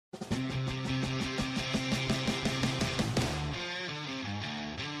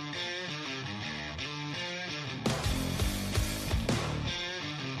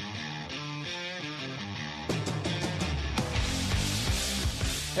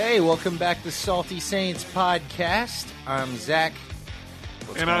Hey, welcome back to Salty Saints Podcast. I'm Zach.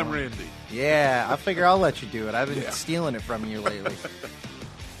 And I'm Randy. Yeah, I figure I'll let you do it. I've been stealing it from you lately.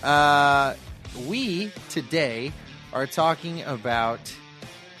 We, today, are talking about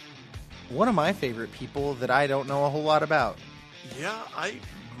one of my favorite people that I don't know a whole lot about. Yeah, I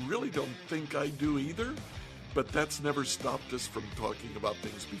really don't think I do either, but that's never stopped us from talking about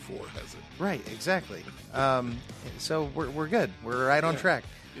things before, has it? Right, exactly. So we're good. We're right on track.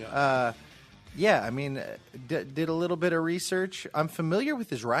 Yeah. I mean, did a little bit of research. I'm familiar with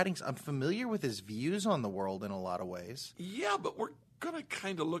his writings. I'm familiar with his views on the world in a lot of ways. Yeah, but we're going to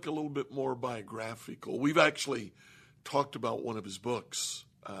kind of look a little bit more biographical. We've actually talked about one of his books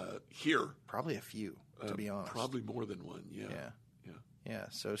here. Probably a few, to be honest. Probably more than one, yeah. Yeah,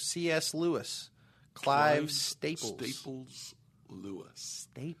 so C.S. Lewis, Clive Staples. Staples Lewis.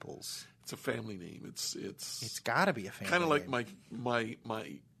 Staples. It's a family name. It's got to be a family kind of like name.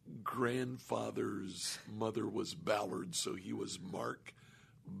 my grandfather's mother was Ballard, so he was Mark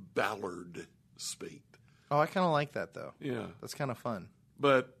Ballard Spate. Oh, I kind of like that, though. Yeah. That's kind of fun.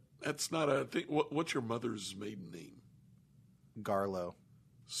 But that's not a thing. What's your mother's maiden name? Garlow.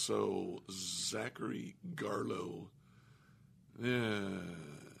 So, Zachary Garlow.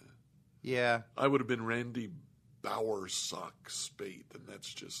 Yeah. I would have been Randy Bowersock Spate, and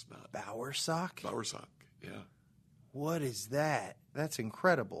that's just not. Bowersock? Bowersock, yeah. What is that? That's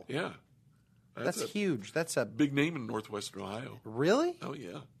incredible. Yeah. That's huge. That's a big name in Northwestern Ohio. Really? Oh,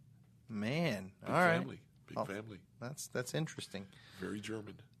 yeah. Man. Big All right. family. Big family. That's interesting. Very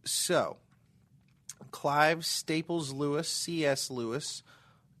German. So, Clive Staples Lewis, C.S. Lewis,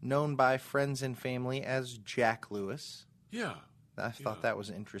 known by friends and family as Jack Lewis. Yeah. I thought that was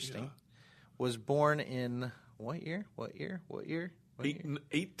interesting. Yeah. Was born in what year? 1898.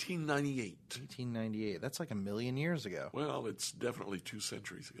 1898. That's like a million years ago. Well, it's definitely 2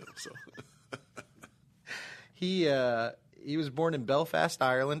 centuries ago. So he was born in Belfast,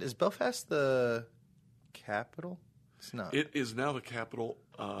 Ireland. Is Belfast the capital? It's not. It is now the capital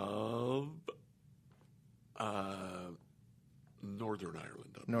of Northern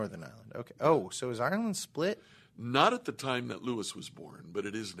Ireland. Northern Ireland. Okay. Oh, so is Ireland split? Not at the time that Lewis was born, but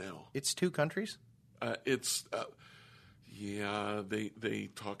it is now. It's 2 countries? They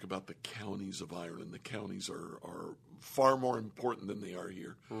talk about the counties of Ireland. The counties are far more important than they are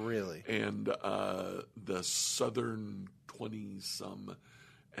here. Really? And the southern 20-some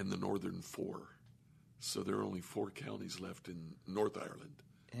and the northern 4. So there are only 4 counties left in North Ireland.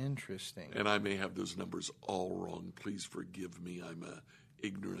 Interesting. And I may have those numbers all wrong. Please forgive me. I'm an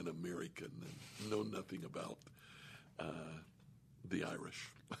ignorant American and know nothing about the Irish.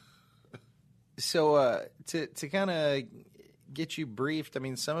 So to kind of get you briefed, I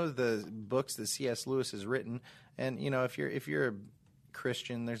mean, some of the books that C.S. Lewis has written, and you know, if you're a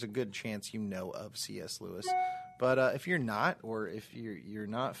Christian, there's a good chance you know of C.S. Lewis. But if you're not, or if you're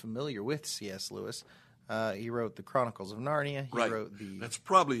not familiar with C.S. Lewis, he wrote the Chronicles of Narnia. He wrote That's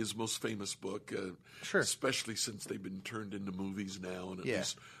probably his most famous book. Sure. Especially since they've been turned into movies now, and at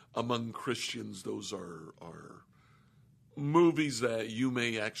least among Christians, those are movies that you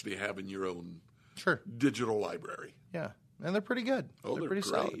may actually have in your own digital library. Yeah, and they're pretty good. Oh, they're pretty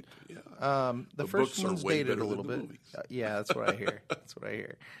great. solid. Yeah. The first one's dated a little bit. Yeah, that's what I hear. That's what I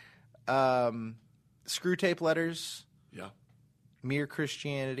hear. Screw Tape Letters. Yeah. Mere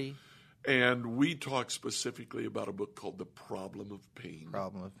Christianity. And we talk specifically about a book called The Problem of Pain.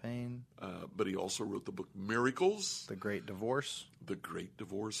 Problem of Pain. But he also wrote the book Miracles. The Great Divorce. The Great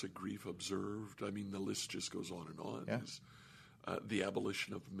Divorce, A Grief Observed. I mean, the list just goes on and on. Yeah. The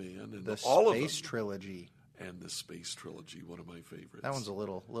Abolition of Man. And the all Space of them. Trilogy. And the Space Trilogy, one of my favorites. That one's a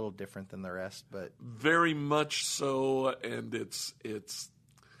little different than the rest, but very much so, and it's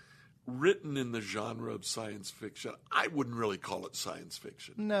written in the genre of science fiction. I wouldn't really call it science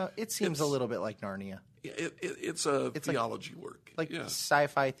fiction. No, it seems a little bit like Narnia. It's theology work. Like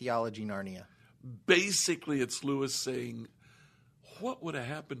sci-fi theology Narnia. Basically, it's Lewis saying, what would have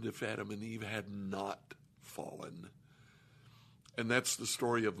happened if Adam and Eve had not fallen? And that's the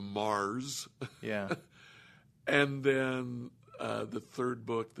story of Mars. Yeah. And then the third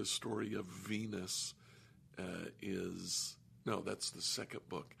book, the story of Venus, that's the second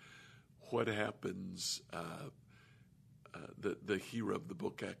book. What happens, the hero of the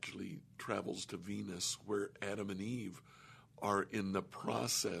book actually travels to Venus where Adam and Eve are in the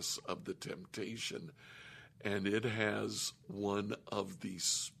process of the temptation. And it has one of the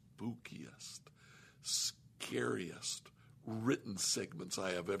spookiest, scariest written segments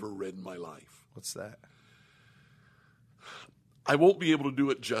I have ever read in my life. What's that? I won't be able to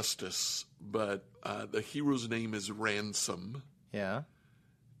do it justice, but the hero's name is Ransom. Yeah.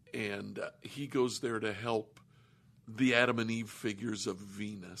 and he goes there to help the Adam and Eve figures of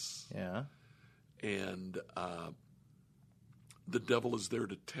Venus. Yeah. And the devil is there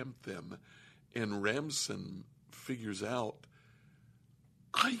to tempt them. And Ramson figures out,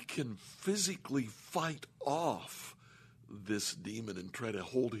 I can physically fight off this demon and try to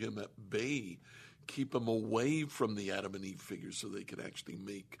hold him at bay, keep him away from the Adam and Eve figures so they can actually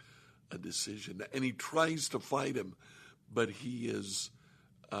make a decision. And he tries to fight him, but he is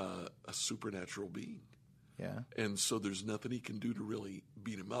a supernatural being. Yeah. And so there's nothing he can do to really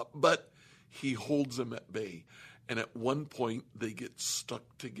beat him up. But he holds him at bay. And at one point, they get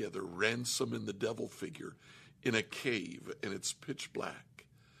stuck together, Ransom and the devil figure, in a cave, and it's pitch black.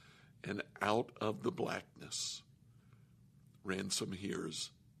 And out of the blackness, Ransom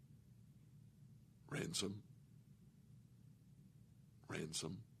hears, Ransom,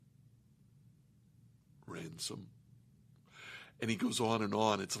 Ransom, Ransom. And he goes on and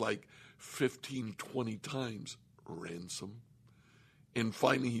on. It's like 15, 20 times, Ransom. And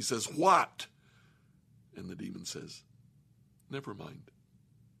finally he says, what? And the demon says, never mind.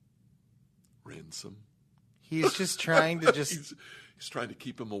 Ransom. He's just trying to he's trying to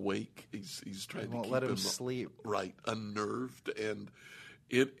keep him awake. He's trying to keep let him sleep. Right, unnerved. And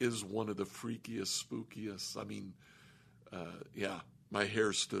it is one of the freakiest, spookiest. I mean, my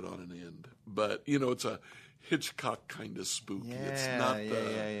hair stood on an end. But, it's a Hitchcock kind of spooky.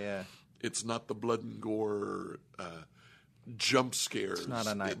 Yeah. It's not the blood and gore jump scares. It's not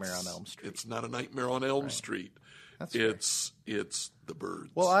a Nightmare on Elm Street. It's not a Nightmare on Elm Street. That's it's the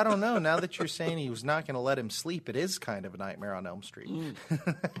birds. Well, I don't know. Now that you're saying he was not going to let him sleep, it is kind of a Nightmare on Elm Street.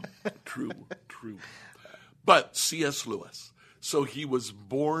 True. But C.S. Lewis. So he was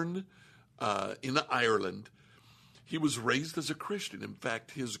born in Ireland. He was raised as a Christian. In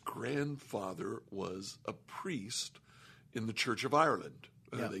fact, his grandfather was a priest in the Church of Ireland.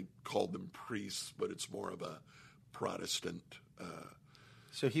 They called them priests, but it's more of a Protestant.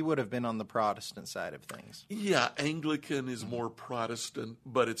 So he would have been on the Protestant side of things. Yeah, Anglican is more Protestant,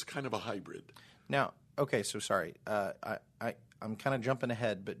 but it's kind of a hybrid. Now, okay, so sorry. I'm kind of jumping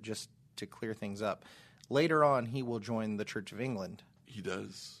ahead, but just to clear things up. Later on, he will join the Church of England. He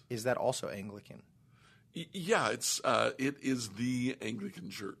does. Is that also Anglican? Yeah, it is the Anglican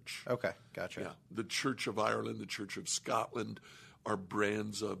Church. Okay, gotcha. Yeah, the Church of Ireland, the Church of Scotland are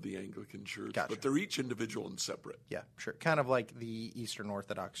brands of the Anglican Church, gotcha. But they're each individual and separate. Yeah, sure. Kind of like the Eastern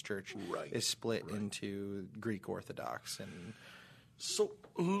Orthodox Church is split right. into Greek Orthodox. And so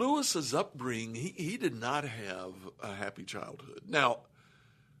Lewis's upbringing, he did not have a happy childhood. Now,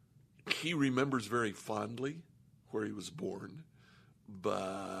 he remembers very fondly where he was born,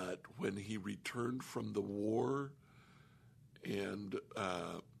 but when he returned from the war and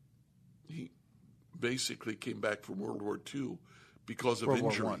he basically came back from World War II because of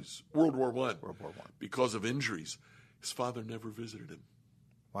injuries. World War I. Because of injuries. His father never visited him.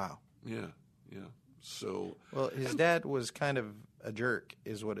 Wow. Yeah. So, well, his dad was kind of a jerk,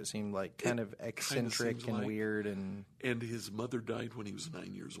 is what it seemed like. Kind of eccentric and weird. And his mother died when he was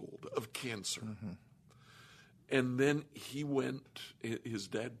 9 years old of cancer. Mm-hmm. And then his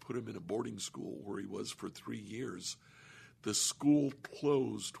dad put him in a boarding school where he was for 3 years. The school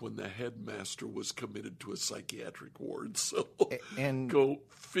closed when the headmaster was committed to a psychiatric ward. So go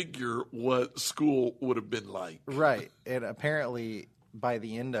figure what school would have been like. Right. And apparently by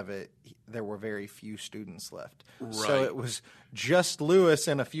the end of it, there were very few students left. Right. So it was just Lewis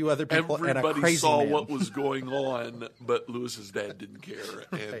and a few other people and a crazy Everybody saw man. what was going on, but Lewis's dad didn't care.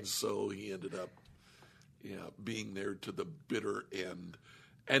 And so he ended up being there to the bitter end.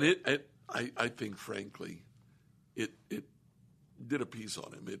 And I think, frankly, it did a piece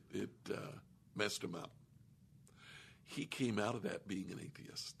on him. It messed him up. He came out of that being an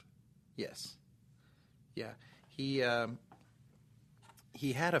atheist. Yes. Yeah.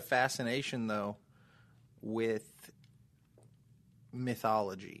 He had a fascination, though, with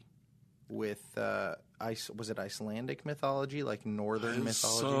mythology, with was it Icelandic mythology, like northern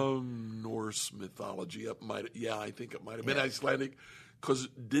mythology? Some Norse mythology. I think it might have been Icelandic, because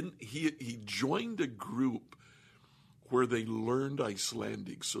he joined a group where they learned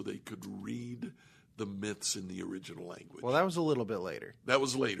Icelandic so they could read the myths in the original language. Well, that was a little bit later. That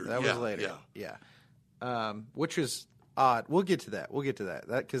was later. Yeah. Which is odd. We'll get to that.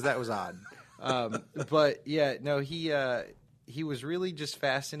 Because that was odd. But yeah, no, he was really just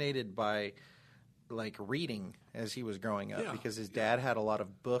fascinated by like reading as he was growing up because his dad had a lot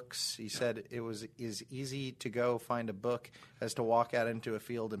of books. He said it was as easy to go find a book as to walk out into a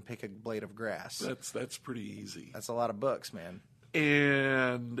field and pick a blade of grass. That's pretty easy. That's a lot of books, man.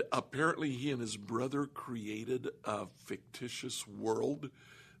 And apparently he and his brother created a fictitious world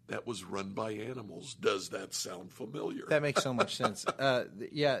that was run by animals. Does that sound familiar? That makes so much sense.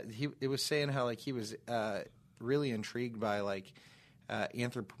 It was saying how like he was really intrigued by like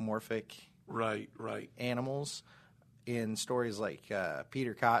anthropomorphic Right. animals in stories like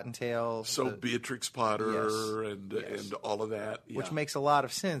Peter Cottontail. So Beatrix Potter and all of that. Yeah. Which makes a lot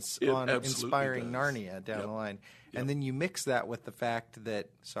of sense It on absolutely inspiring does. Narnia down the line. And then you mix that with the fact that,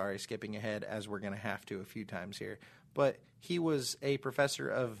 sorry, skipping ahead as we're going to have to a few times here, but he was a professor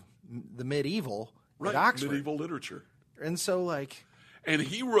of the medieval at Oxford. Medieval literature. And so, like... And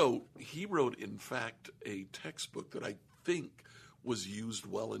he wrote, in fact, a textbook that I think was used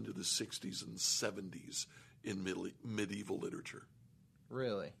well into the 60s and 70s in medieval literature.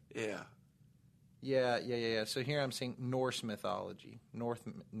 Really? Yeah. Yeah. So here I'm seeing Norse mythology.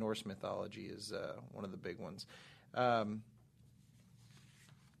 Norse mythology is one of the big ones.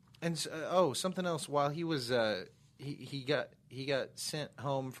 Something else. While he was he got sent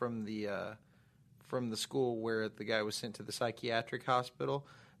home from the school where the guy was sent to the psychiatric hospital,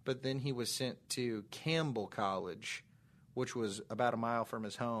 but then he was sent to Campbell College, which was about a mile from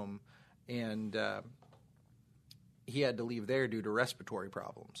his home, and he had to leave there due to respiratory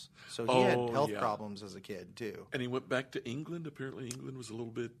problems. So he had health problems as a kid too. And he went back to England. Apparently, England was a little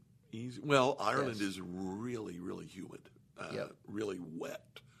bit easy. Well, Ireland is really, really humid, really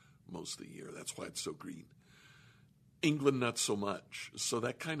wet most of the year. That's why it's so green. England, not so much. So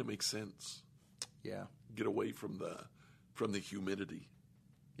that kind of makes sense. Yeah. Get away from the humidity.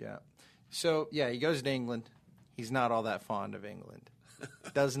 Yeah. So he goes to England. He's not all that fond of England.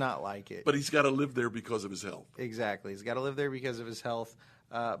 Does not like it. But he's got to live there because of his health. Exactly. He's got to live there because of his health.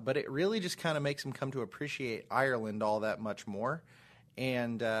 But it really just kind of makes him come to appreciate Ireland all that much more.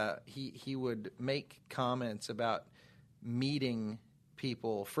 And he would make comments about meeting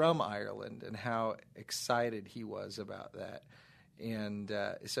people from Ireland and how excited he was about that. And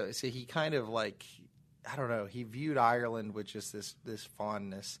so he kind of like, I don't know, he viewed Ireland with just this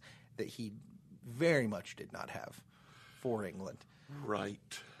fondness that he very much did not have for England. Right.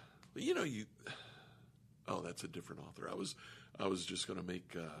 That's a different author. I was just going to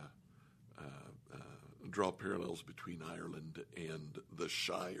make draw parallels between Ireland and the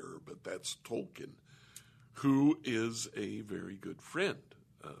Shire, but that's Tolkien, who is a very good friend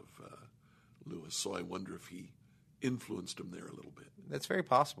of Lewis. So I wonder if he influenced him there a little bit. That's very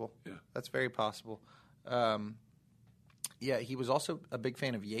possible. Yeah. That's very possible. He was also a big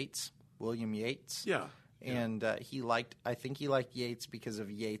fan of Yeats, William Yeats. Yeah. And I think he liked Yeats because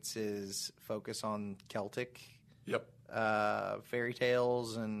of Yeats's focus on Celtic fairy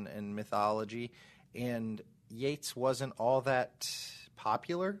tales and mythology. And Yeats wasn't all that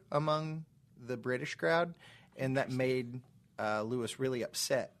popular among the British crowd, and that made Lewis really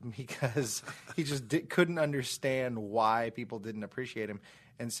upset because he just couldn't understand why people didn't appreciate him.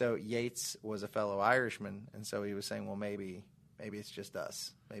 And so Yeats was a fellow Irishman, and so he was saying, well, maybe it's just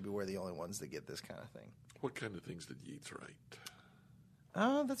us. Maybe we're the only ones that get this kind of thing. What kind of things did Yeats write?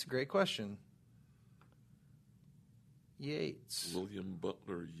 Oh, that's a great question. Yeats. William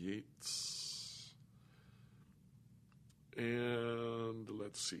Butler Yeats. And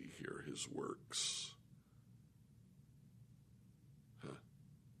let's see here, his works.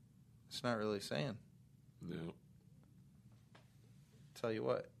 It's not really saying. No. Tell you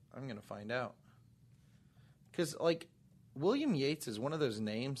what, I'm going to find out. Because, William Yeats is one of those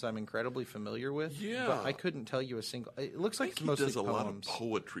names I'm incredibly familiar with. Yeah. But I couldn't tell you a single... It looks like it's he mostly does a poems. lot of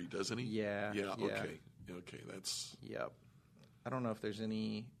poetry, doesn't he? Yeah. Yeah, okay, that's... Yep. I don't know if there's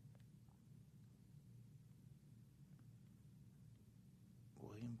any...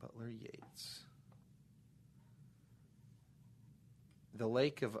 William Butler Yeats. The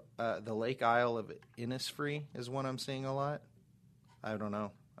Lake Isle of Innisfree is one I'm seeing a lot. I don't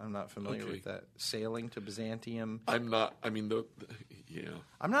know. I'm not familiar with that. Sailing to Byzantium. I'm not. I mean,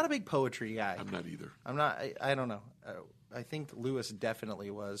 I'm not a big poetry guy. I'm not either. I'm not. I don't know. I think Lewis definitely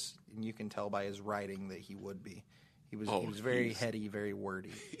was, and you can tell by his writing that he would be. He was very heady, very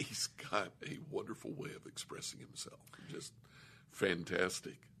wordy. He's got a wonderful way of expressing himself. Just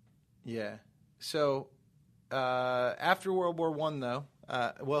fantastic. Yeah. So after World War I, though,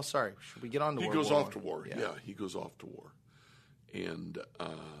 should we get on to World War I? He goes off to war. Yeah, he goes off to war. And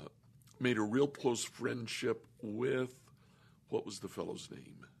made a real close friendship with, what was the fellow's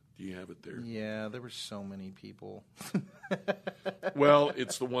name? Do you have it there? Yeah, there were so many people. Well,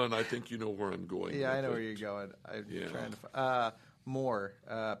 it's the one, I think you know where I'm going. Yeah, I know where you're going. I'm trying to Moore,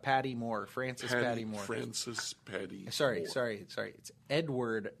 Patty Moore, Patty Moore. Francis Patty Sorry. Moore. It's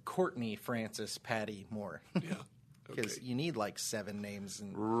Edward Courtney Francis Patty Moore. Yeah. Because you need 7 names.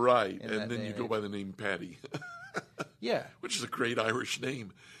 Right, and then you go by the name Patty. Yeah. which is a great Irish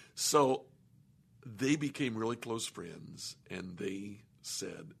name. So they became really close friends, and they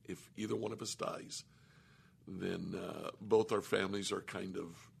said, if either one of us dies, then both our families are kind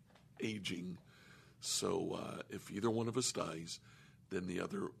of aging. So if either one of us dies, then the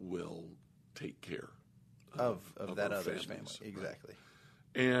other will take care Of that our other's family. families. Exactly.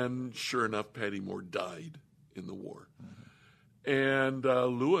 Right. And sure enough, Paddy Moore died in the war. And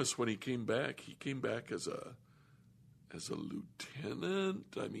Lewis, when he came back as a lieutenant.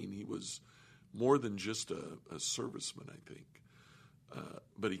 I mean, he was more than just a serviceman, I think.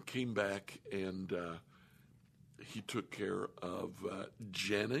 But he came back and he took care of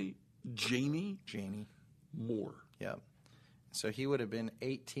Janie Moore. Yeah. So he would have been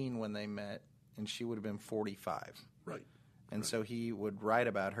 18 when they met, and she would have been 45. Right. And so he would write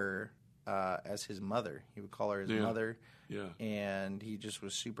about her as his mother. He would call her his mother. Yeah. And he just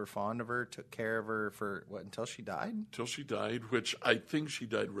was super fond of her, took care of her for, until she died? Until she died, which I think she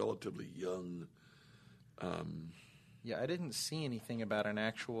died relatively young. Yeah, I didn't see anything about an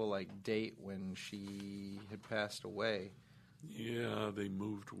actual, date when she had passed away. Yeah, they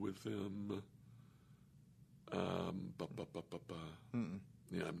moved with him. Yeah,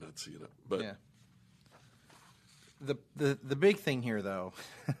 I'm not seeing it. But Yeah. The big thing here, though,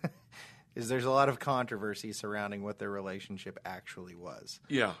 is there's a lot of controversy surrounding what their relationship actually was.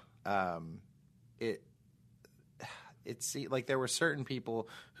 yeah, It's like there were certain people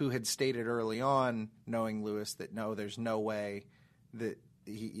who had stated early on, knowing Lewis, that no, there's no way that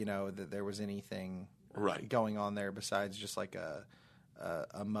that there was anything right. going on there besides just like a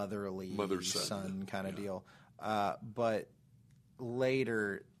motherly son kind of deal. But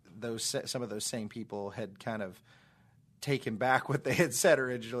later, some of those same people had kind of taken back what they had said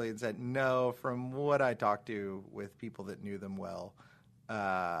originally and said, no, from what I talked to with people that knew them well,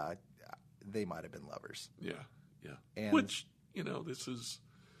 they might have been lovers. Yeah, yeah. And which, this is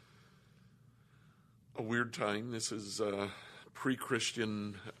a weird time. This is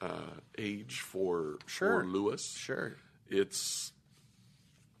pre-Christian age for Lewis. Sure. It's,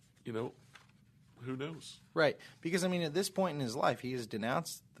 who knows? Right. Because, at this point in his life, he has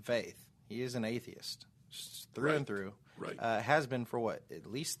denounced the faith. He is an atheist, just through and through. Right. Has been for, at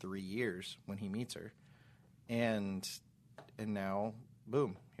least 3 years when he meets her. And now,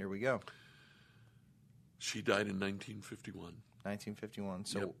 boom, here we go. She died in 1951. 1951.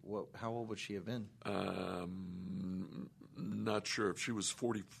 So how old would she have been? Not sure. If she was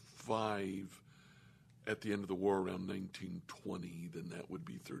 45 at the end of the war around 1920, then that would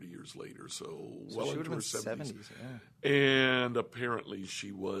be 30 years later. So well she would into have her been 70s. 70s. Yeah. And apparently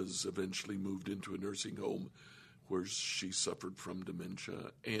she was eventually moved into a nursing home where she suffered from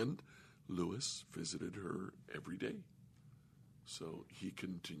dementia. And Lewis visited her every day. So he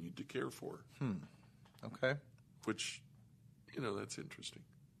continued to care for her. Okay. Which, that's interesting.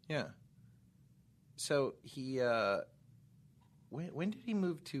 Yeah. So he, when did he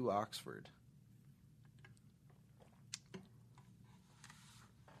move to Oxford?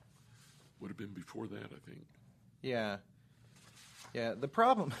 Would have been before that, I think. Yeah. Yeah. The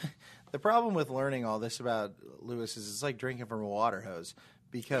problem with learning all this about Lewis is it's like drinking from a water hose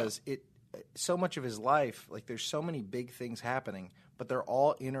because so much of his life, there's so many big things happening, but they're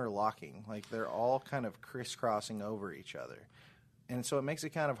all interlocking. They're all kind of crisscrossing over each other. And so it makes it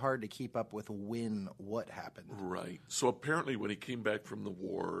kind of hard to keep up with what happened. Right. So apparently when he came back from the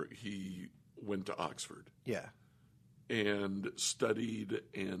war, he went to Oxford. Yeah. And studied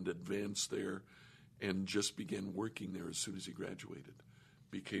and advanced there and just began working there as soon as he graduated.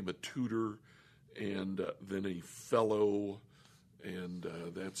 Became a tutor and then a fellow, and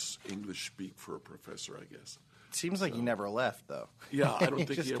that's English speak for a professor, I guess. It seems like he never left, though. Yeah, I don't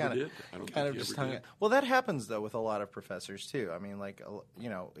think he ever did. I don't kind think of he just ever hung did. out. Well, that happens, though, with a lot of professors, too.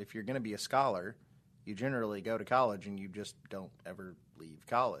 If you're going to be a scholar, you generally go to college and you just don't ever leave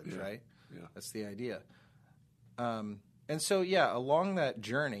college, right? Yeah. That's the idea. And so, along that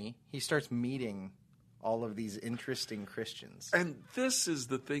journey, he starts meeting all of these interesting Christians. And this is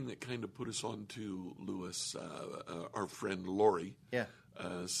the thing that kind of put us on to Lewis. Our friend Lori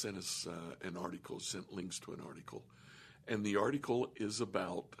sent us an article, sent links to an article. And the article is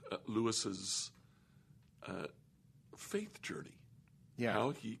about Lewis's faith journey, how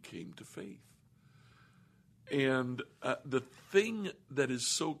he came to faith. And the thing that is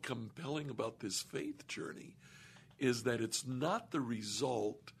so compelling about this faith journey is that it's not the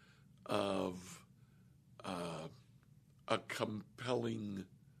result of a compelling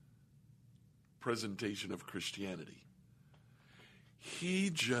presentation of Christianity. He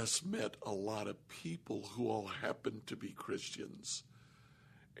just met a lot of people who all happened to be Christians.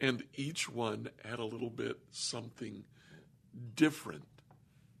 And each one had a little bit something different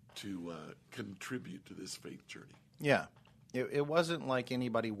to contribute to this faith journey. Yeah. It wasn't like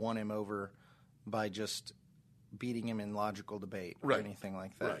anybody won him over by just beating him in logical debate or anything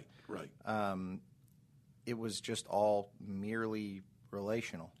like that. Right. It was just all merely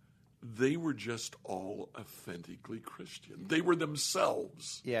relational. They were just all authentically Christian. They were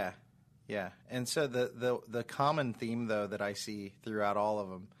themselves. Yeah. And so the common theme, though, that I see throughout all of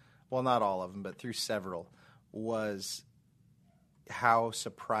them, well, not all of them, but through several, was how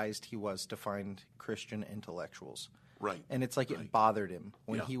surprised he was to find Christian intellectuals. Right. And it's like it bothered him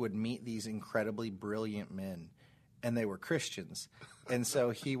when he would meet these incredibly brilliant men, and they were Christians. And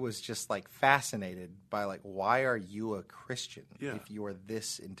so he was just like fascinated by like, why are you a Christian if you are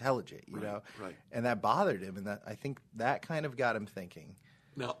this intelligent, you know? Right. And that bothered him, and that I think that kind of got him thinking.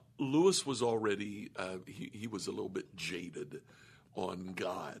 Now, Lewis was already, he was a little bit jaded on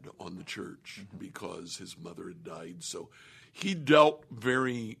God, on the church, because his mother had died. So he dealt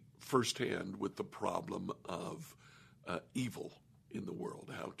very firsthand with the problem of evil in the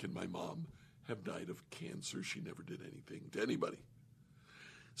world. How can my mom have died of cancer? She never did anything to anybody.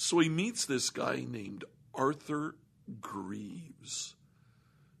 So he meets this guy named Arthur Greaves,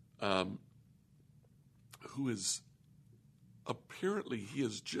 who is apparently he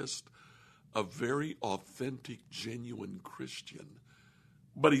is just a very authentic, genuine Christian,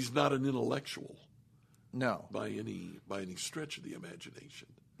 but he's not an intellectual. No. By any stretch of the imagination.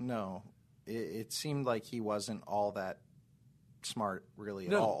 No. It seemed like he wasn't all that smart, really,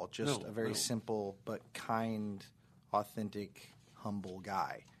 at all. Just a very simple but kind, authentic, humble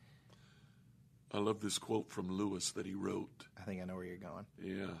guy. I love this quote from Lewis that he wrote. I think I know where you're going.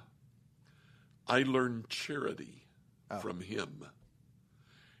 Yeah. I learned charity from him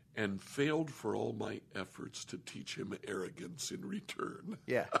and failed for all my efforts to teach him arrogance in return.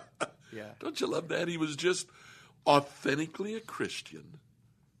 Yeah. Don't you love that? He was just authentically a Christian.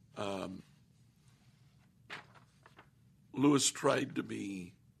 Lewis tried to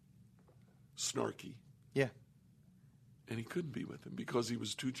be snarky. Yeah. And he couldn't be with him because he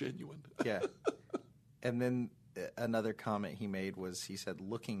was too genuine. Yeah. And then another comment he made was, he said,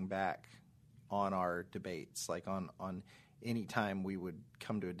 looking back on our debates, like on any time we would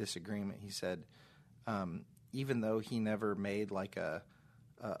come to a disagreement, he said, even though he never made like a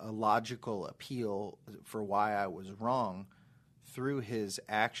logical appeal for why I was wrong, through his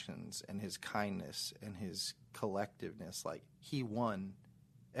actions and his kindness and his collectiveness, like he won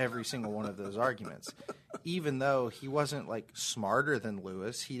every single one of those arguments. Even though he wasn't like smarter than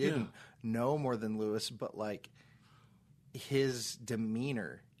Lewis, he didn't know more than Lewis, but like his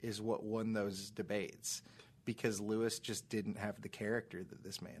demeanor is what won those debates, because Lewis just didn't have the character that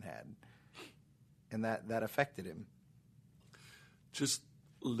this man had. And that affected him. Just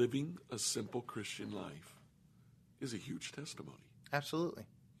living a simple Christian life is a huge testimony. Absolutely.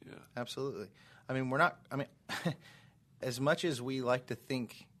 Yeah. Absolutely. As much as we like to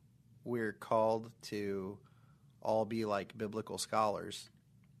think we're called to all be like biblical scholars,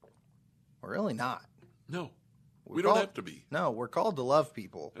 we're really not. No. We don't have to be. No, we're called to love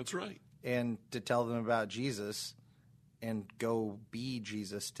people. That's right. And to tell them about Jesus and go be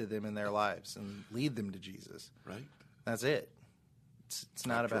Jesus to them in their lives and lead them to Jesus. Right. That's it. It's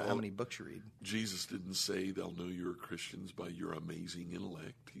not about how many books you read. Jesus didn't say they'll know you're Christians by your amazing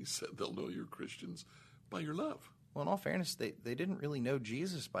intellect. He said they'll know you're Christians by your love. Well, in all fairness, they didn't really know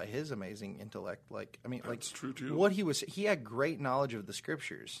Jesus by his amazing intellect. That's true too. He had great knowledge of the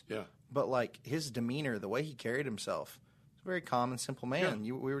scriptures. Yeah. But like his demeanor, the way he carried himself, he's a very calm and simple man.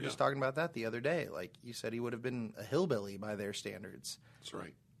 Yeah. We were just talking about that the other day. Like you said, he would have been a hillbilly by their standards. That's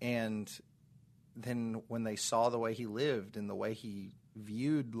right. And then when they saw the way he lived and the way he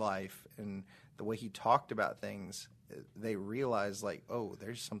viewed life and the way he talked about things, they realized like, oh,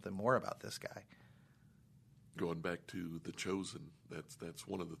 there's something more about this guy. Going back to The Chosen, that's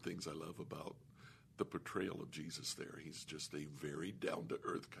one of the things I love about the portrayal of Jesus there. He's just a very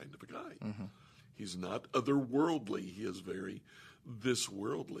down-to-earth kind of a guy. Mm-hmm. He's not otherworldly. He is very this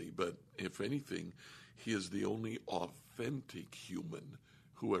worldly, but if anything, he is the only authentic human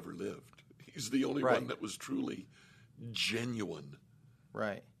who ever lived. He's the only one that was truly genuine.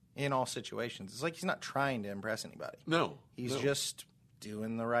 Right. In all situations. It's like he's not trying to impress anybody. No. He's just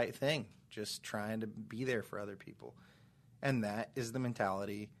doing the right thing, just trying to be there for other people. And that is the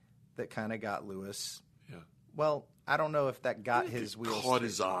mentality that kind of got Lewis. Yeah. Well, I don't know if that got his wheels. Caught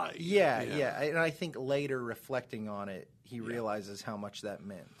his eye. Yeah. And I think later, reflecting on it, he realizes how much that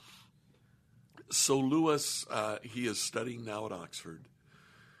meant. So Lewis, he is studying now at Oxford.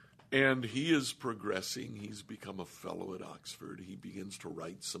 And he is progressing. He's become a fellow at Oxford. He begins to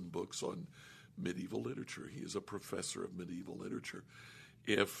write some books on medieval literature. He is a professor of medieval literature.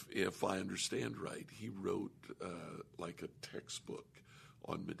 If I understand right, he wrote like a textbook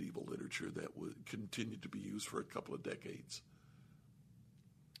on medieval literature that would continue to be used for a couple of decades.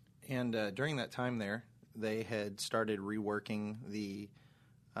 And during that time there, they had started reworking the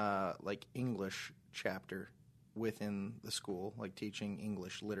like English chapter within the school, like teaching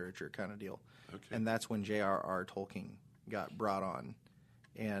English literature kind of deal. Okay. And that's when J.R.R. Tolkien got brought on.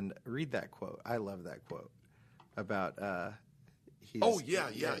 And read that quote. I love that quote about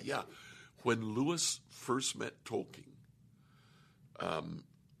yeah. When Lewis first met Tolkien,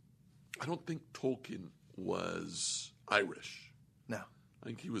 I don't think Tolkien was Irish. No. I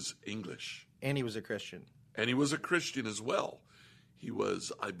think he was English. And he was a Christian. And he was a Christian as well. He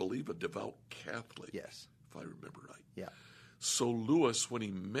was, I believe, a devout Catholic. Yes. If I remember right. Yeah. So Lewis, when he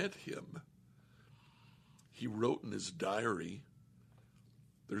met him, he wrote in his diary,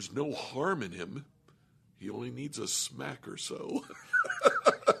 there's no harm in him. He only needs a smack or so.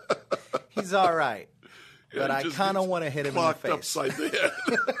 He's all right. Yeah, but I kind of want to hit him in the face. Upside the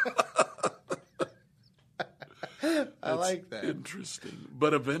head. I like that. Interesting.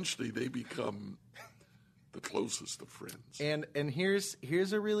 But eventually they become the closest of friends. And here's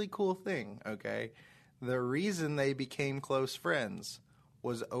a really cool thing, okay? The reason they became close friends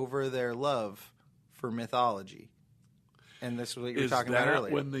was over their love for mythology. And this is what you were talking about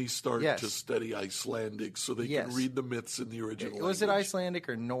earlier. When they start Yes. to study Icelandic so they can read the myths in the original language? Was it Icelandic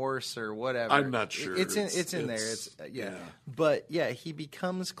or Norse or whatever? I'm not sure. It's in there. It's But yeah, he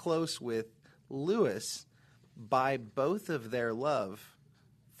becomes close with Lewis by both of their love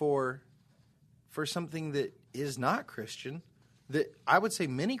for something that is not Christian. That I would say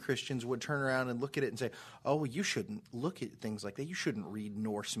many Christians would turn around and look at it and say, "Oh, you shouldn't look at things like that. You shouldn't read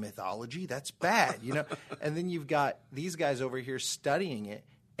Norse mythology. That's bad," you know. And then you've got these guys over here studying it,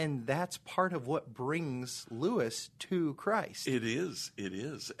 and that's part of what brings Lewis to Christ. It is.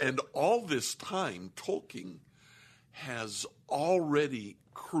 And all this time, Tolkien has already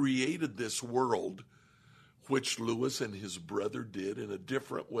created this world, which Lewis and his brother did in a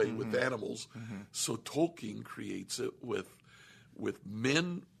different way with animals. So Tolkien creates it with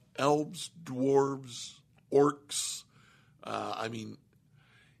men, elves, dwarves, orcs.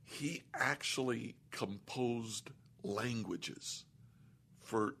 He actually composed languages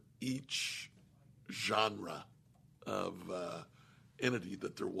for each genre of entity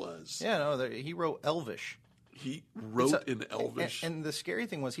that there was. Yeah, no, he wrote Elvish. He wrote in Elvish. And the scary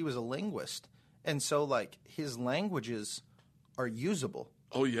thing was he was a linguist. And so, like, his languages are usable.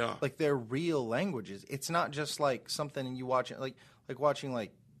 Oh, yeah. Like, they're real languages. It's not just, like, something you watch, like watching,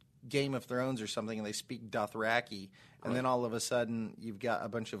 like, Game of Thrones or something, and they speak Dothraki, and then all of a sudden you've got a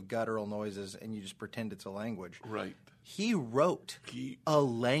bunch of guttural noises, and you just pretend it's a language. Right. He wrote a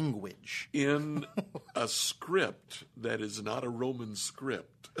language. In a script that is not a Roman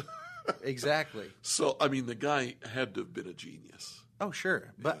script. Exactly. So, the guy had to have been a genius. Oh,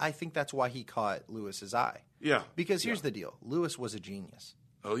 sure. But I think that's why he caught Lewis's eye. Yeah. Because here's the deal. Lewis was a genius.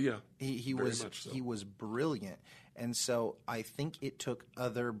 Oh, yeah. He Very was much so. he was brilliant. And so I think it took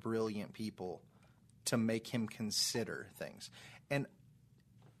other brilliant people to make him consider things. And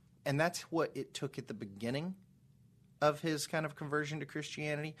that's what it took at the beginning of his kind of conversion to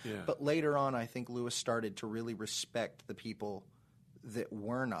Christianity. Yeah. But later on, I think Lewis started to really respect the people that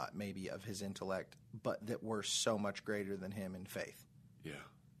were not maybe of his intellect, but that were so much greater than him in faith. Yeah.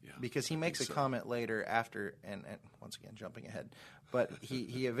 Because he makes a comment later after, and once again, jumping ahead, but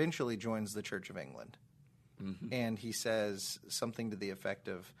he eventually joins the Church of England. Mm-hmm. And he says something to the effect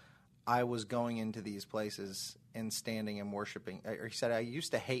of, I was going into these places and standing and worshiping. Or he said, I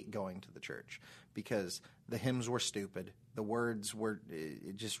used to hate going to the church because the hymns were stupid. The words were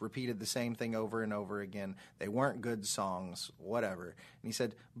it just repeated the same thing over and over again. They weren't good songs, whatever. And he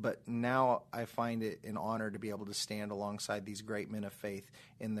said, but now I find it an honor to be able to stand alongside these great men of faith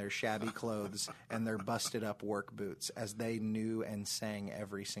in their shabby clothes and their busted up work boots as they knew and sang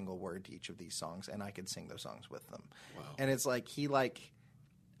every single word to each of these songs, and I could sing those songs with them. Wow. And it's like he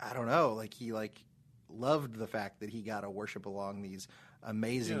loved the fact that he got to worship along these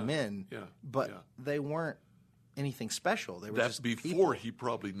amazing men, but they weren't anything special. They were just before people. He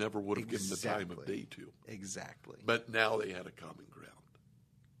probably never would have given the time of day to. Exactly. But now they had a common ground.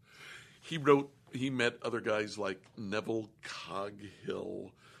 He met other guys like Neville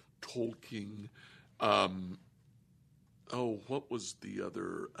Coghill, Tolkien. What was the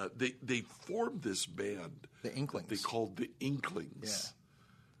other? They formed this band. The Inklings. They called the Inklings.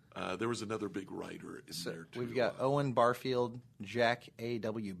 Yeah. There was another big writer in there, too. We've got Owen Barfield, Jack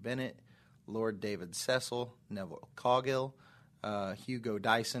A.W. Bennett, Lord David Cecil, Neville Coggill, Hugo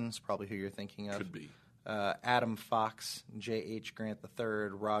Dyson is probably who you're thinking of. Could be. Adam Fox, J.H. Grant III,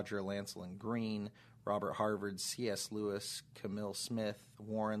 Roger Lancelin Green, Robert Harvard, C.S. Lewis, Camille Smith,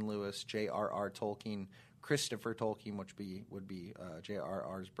 Warren Lewis, J.R.R. Tolkien, Christopher Tolkien, which would be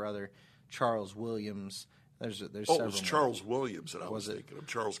J.R.R.'s brother, Charles Williams. There's several. It was Charles Williams that I was it? thinking of.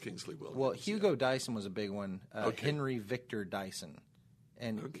 Charles Kingsley Williams. Well, Hugo Dyson was a big one. Okay. Henry Victor Dyson.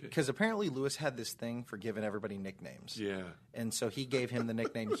 And because apparently Lewis had this thing for giving everybody nicknames. Yeah. And so he gave him the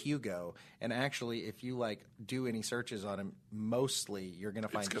nickname Hugo. And actually, if you do any searches on him, mostly you're going to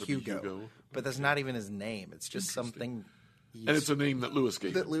find Hugo. But that's not even his name. It's just something. And it's a name that Lewis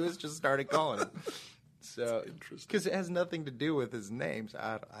gave him. That Lewis just started calling him. So interesting. Because it has nothing to do with his names.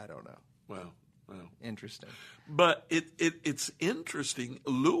 I don't know. Wow. Interesting. But it's interesting.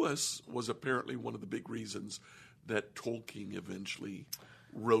 Lewis was apparently one of the big reasons that Tolkien eventually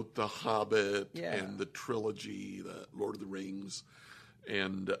wrote The Hobbit and the trilogy, the Lord of the Rings,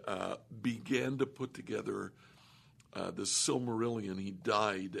 and began to put together the Silmarillion. He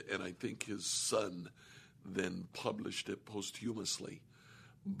died, and I think his son then published it posthumously.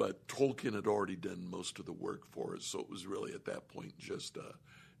 But Tolkien had already done most of the work for it, so it was really at that point just an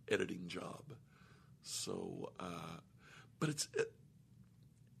editing job. So, but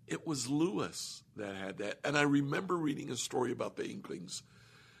it was Lewis that had that. And I remember reading a story about the Inklings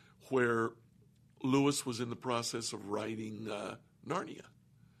where Lewis was in the process of writing Narnia.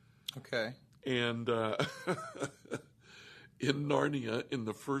 Okay. And in Narnia, in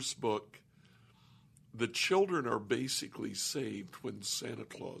the first book, the children are basically saved when Santa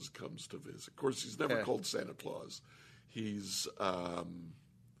Claus comes to visit. Of course, he's never called Santa Claus. He's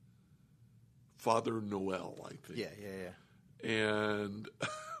Father Noel, I think. Yeah. And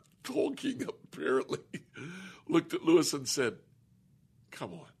Tolkien apparently looked at Lewis and said,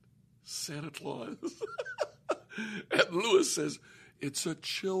 "Come on, Santa Claus." And Lewis says, "It's a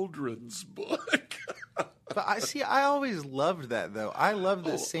children's book." But I always loved that, though. I love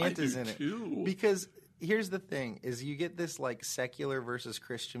that Santa's in it. Too. Because here's the thing, is you get this secular versus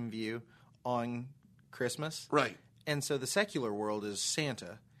Christian view on Christmas. Right. And so the secular world is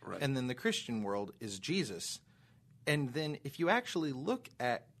Santa. Right. And then the Christian world is Jesus. And then if you actually look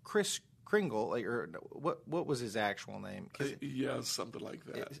at Kris Kringle, or what was his actual name? Yeah, something like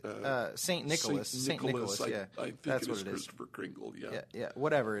that. Saint Nicholas. Saint Nicholas. Yeah, I think that's it what is it is. Christopher Kringle. Yeah. Yeah,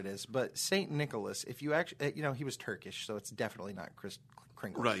 whatever it is. But Saint Nicholas, if you actually, he was Turkish, so it's definitely not Kris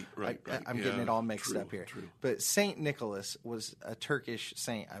Kringle. Right. I'm getting it all mixed up here. True. But Saint Nicholas was a Turkish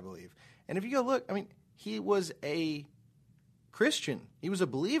saint, I believe. And if you go look, he was a Christian. He was a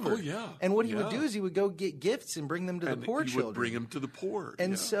believer. Oh, yeah. And what he would do is he would go get gifts and bring them to the poor children. He would bring them to the poor.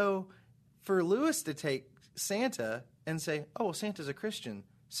 And so for Lewis to take Santa and say, "Oh, well, Santa's a Christian.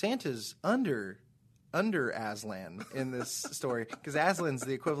 Santa's under Aslan in this story," because Aslan's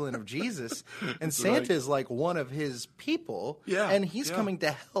the equivalent of Jesus, and Santa is like one of his people, and he's coming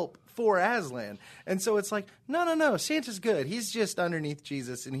to help for Aslan. And so it's like, no, Santa's good. He's just underneath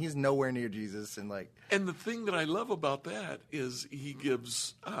Jesus, and he's nowhere near Jesus. And the thing that I love about that is he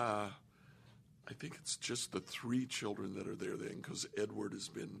gives, I think it's just the 3 children that are there then, because Edward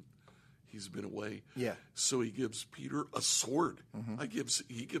he's been away. Yeah. So he gives Peter a sword. Mm-hmm.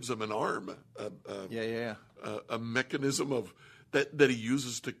 He gives him an arm. A mechanism of that he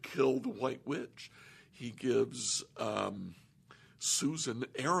uses to kill the White Witch. He gives Susan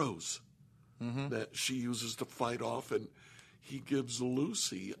arrows that she uses to fight off, and he gives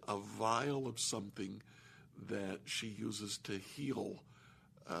Lucy a vial of something that she uses to heal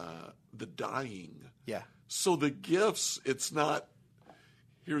the dying. Yeah. So the gifts, it's not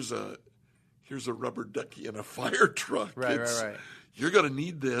here's a rubber ducky and a fire truck. Right. You're going to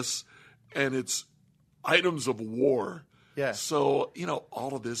need this, and it's items of war. Yeah. So,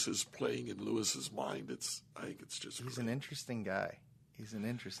 all of this is playing in Lewis's mind. I think it's just He's great. an interesting guy.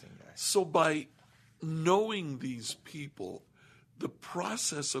 So by knowing these people, the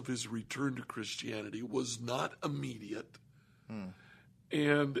process of his return to Christianity was not immediate,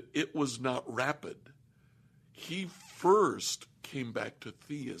 and it was not rapid. He first came back to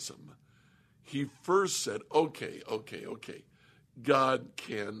theism. He first said, okay, God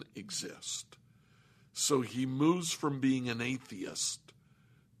can exist. So he moves from being an atheist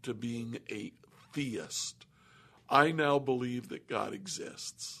to being a theist. I now believe that God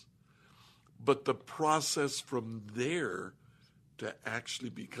exists. But the process from there to actually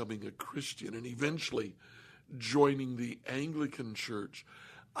becoming a Christian and eventually joining the Anglican Church,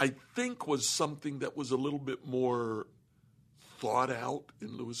 I think was something that was a little bit more thought out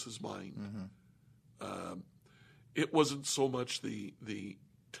in Lewis's mind. It wasn't so much the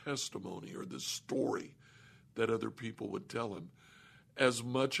testimony or the story that other people would tell him, as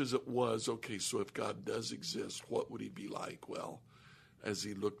much as it was, okay, so if God does exist, what would he be like? Well, as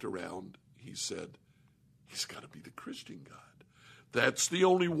he looked around, he said, he's got to be the Christian God. That's the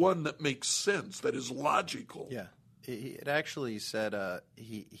only one that makes sense, that is logical. Yeah. It actually said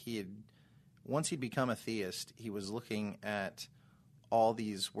he had, once he'd become a theist, he was looking at all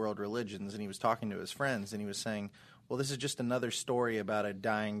these world religions, and he was talking to his friends, and he was saying, well, this is just another story about a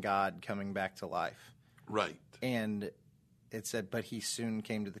dying God coming back to life. Right. And it said, but he soon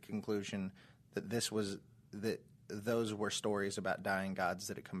came to the conclusion that those were stories about dying gods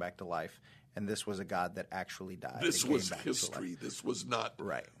that had come back to life, and this was a God that actually died. This was history. This was not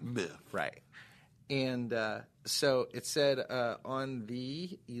myth. Right. And so it said on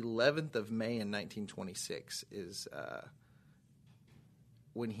the 11th of May in 1926 is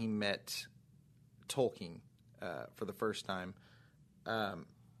when he met Tolkien for the first time,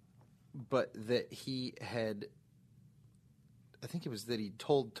 but that he had, I think it was that he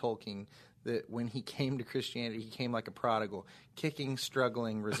told Tolkien that when he came to Christianity, he came like a prodigal, kicking,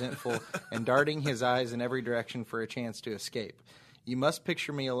 struggling, resentful, and darting his eyes in every direction for a chance to escape. You must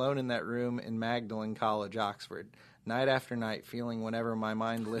picture me alone in that room in Magdalen College, Oxford, night after night, feeling whenever my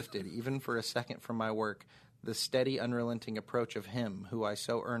mind lifted, even for a second from my work, the steady, unrelenting approach of him who I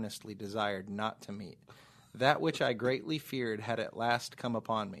so earnestly desired not to meet. That which I greatly feared had at last come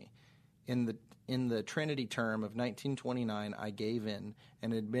upon me. In the Trinity term of 1929, I gave in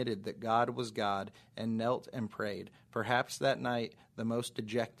and admitted that God was God and knelt and prayed, perhaps that night the most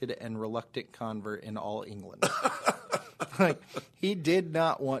dejected and reluctant convert in all England. Like, he did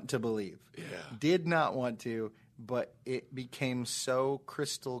not want to believe. Yeah. Did not want to, but it became so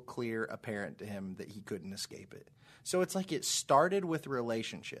crystal clear apparent to him that he couldn't escape it. So it's like it started with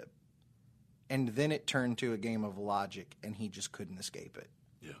relationship, and then it turned to a game of logic, and he just couldn't escape it.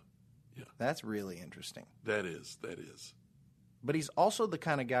 Yeah. Yeah. That's really interesting. That is. But he's also the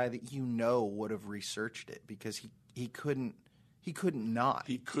kind of guy that would have researched it, because he couldn't not.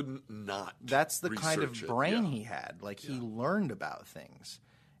 He couldn't not. That's the kind of brain he he had. Like, he learned about things.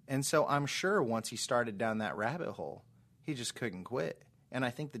 And so I'm sure once he started down that rabbit hole, he just couldn't quit. And I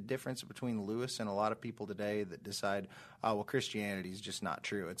think the difference between Lewis and a lot of people today that decide, oh, well, Christianity is just not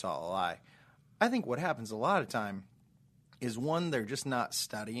true, it's all a lie. I think what happens a lot of time is, one, they're just not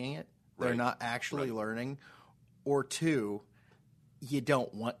studying it. They're not actually learning. Or two, you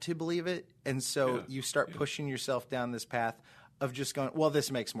don't want to believe it. And so you start pushing yourself down this path of just going, well,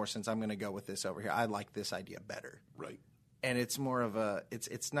 this makes more sense. I'm going to go with this over here. I like this idea better. Right. And it's more of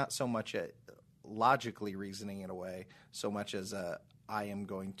it's not so much a logically reasoning in a way, so much as I am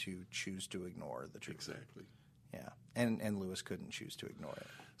going to choose to ignore the truth. Exactly. Yeah. And Lewis couldn't choose to ignore it.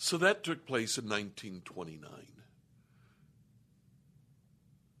 So that took place in 1929.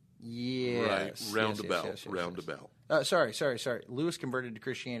 Yes. Right. Roundabout. Yes. Sorry. Lewis converted to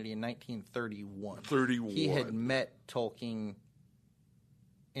Christianity in 1931. 31. He had met Tolkien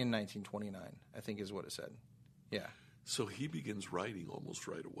in 1929, I think is what it said. Yeah. So he begins writing almost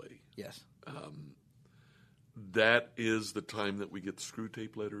right away. Yes. That is the time that we get Screw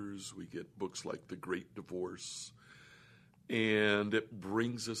Tape Letters, we get books like The Great Divorce, and it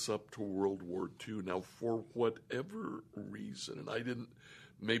brings us up to World War II. Now, for whatever reason, and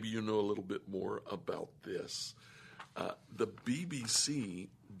maybe you know a little bit more about this, the BBC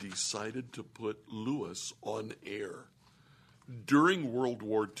decided to put Lewis on air during World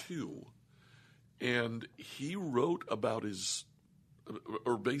War II, and he wrote about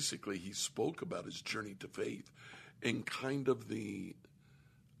or basically he spoke about his journey to faith and kind of the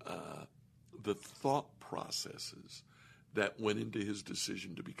thought processes that went into his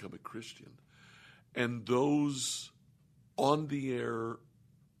decision to become a Christian. And those on the air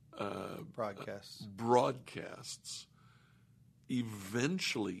broadcasts,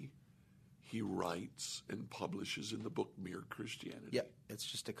 eventually he writes and publishes in the book Mere Christianity. Yeah, it's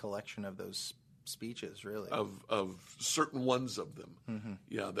just a collection of those speeches, really. Of certain ones of them. Mm-hmm.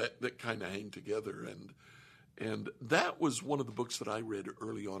 Yeah, that kind of hang together. And that was one of the books that I read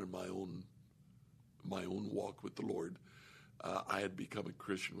early on in my own walk with the Lord. I had become a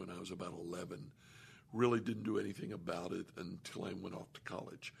Christian when I was about 11. Really didn't do anything about it until I went off to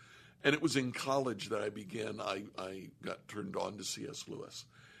college. And it was in college that I got turned on to C.S. Lewis.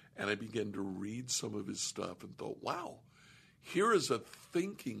 And I began to read some of his stuff and thought, wow, here is a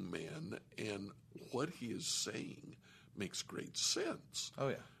thinking man, and what he is saying makes great sense. Oh,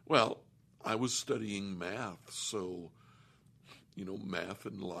 yeah. Well, I was studying math, so, math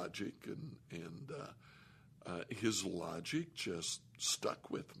and logic, and his logic just stuck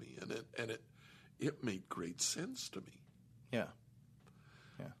with me, and it made great sense to me. Yeah.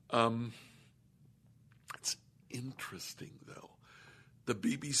 It's interesting, though. The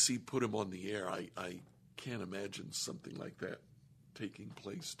BBC put him on the air. I can't imagine something like that taking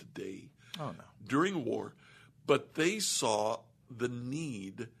place today during war. But they saw the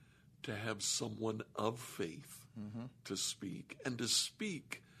need to have someone of faith to speak, and to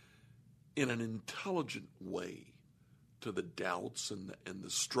speak in an intelligent way to the doubts and the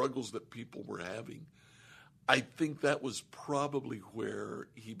struggles that people were having. I think that was probably where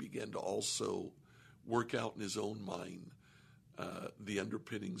he began to also work out in his own mind the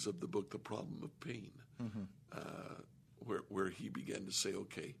underpinnings of the book, The Problem of Pain, where he began to say,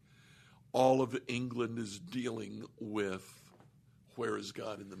 okay, all of England is dealing with where is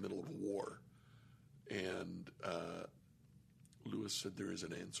God in the middle of war? And Lewis said there is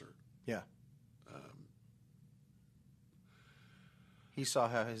an answer. Yeah. He saw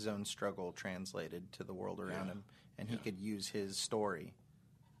how his own struggle translated to the world around him, and he could use his story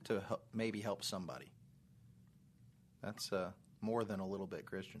to maybe help somebody. That's more than a little bit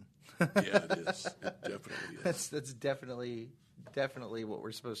Christian. Yeah, it is. It definitely is. That's definitely what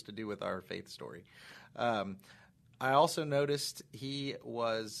we're supposed to do with our faith story. I also noticed he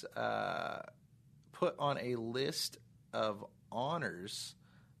was put on a list of honors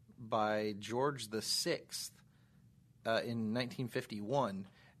by George VI in 1951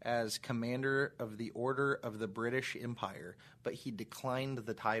 as Commander of the Order of the British Empire, but he declined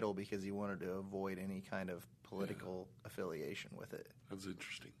the title because he wanted to avoid any kind of political affiliation with it. That's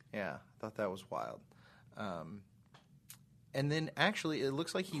interesting. Yeah, I thought that was wild. And then actually, it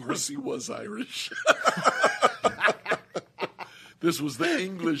looks like he was Irish. This was the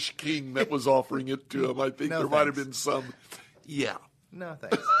English king that was offering it to him. I think there might have been some. Yeah. No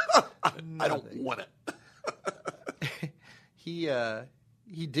thanks. I don't want it.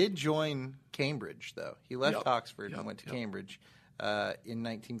 He did join Cambridge, though. He left Oxford and went to Cambridge in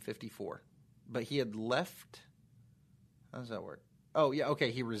 1954. But he had left. How does that work? Oh, yeah.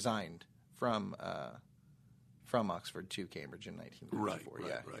 Okay, he resigned from Oxford to Cambridge in 1954.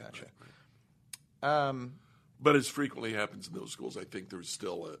 Right, gotcha. Right. But as frequently happens in those schools, I think there's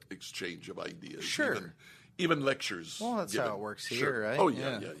still an exchange of ideas. Sure. Even lectures. Well, that's how it works here, right? Oh,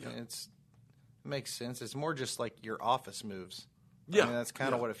 yeah. It makes sense. It's more just like your office moves. Yeah. I mean, that's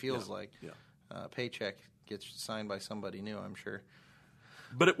kind of what it feels like. Yeah. Paycheck gets signed by somebody new, I'm sure.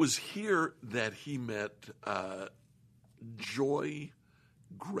 But it was here that he met Joy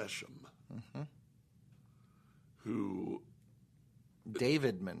Gresham, who...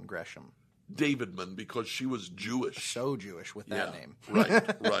 Davidman Gresham. Davidman, because she was Jewish. So Jewish with that name.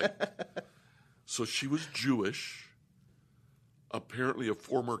 Right. So she was Jewish, apparently a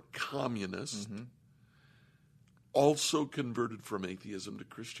former communist, also converted from atheism to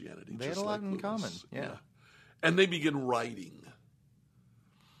Christianity. They had a lot in common, yeah. And they begin writing.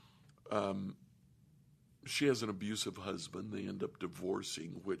 She has an abusive husband. They end up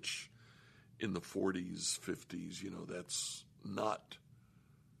divorcing, which in the 40s, 50s, that's not...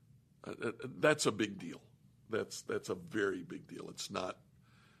 that's a big deal. That's a very big deal. It's not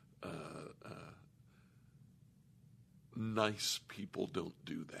nice people don't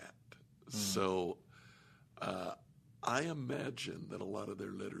do that. So I imagine that a lot of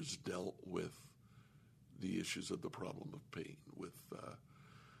their letters dealt with the issues of the problem of pain, with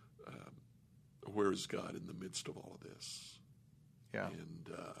where is God in the midst of all of this? Yeah. And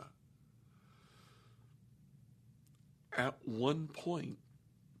at one point,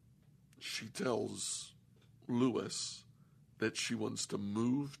 she tells Lewis that she wants to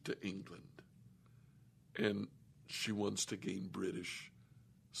move to England and she wants to gain British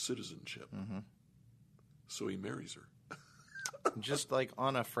citizenship. So he marries her. Just like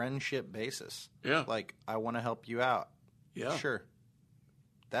on a friendship basis. Yeah. Like, I want to help you out. Yeah. Sure.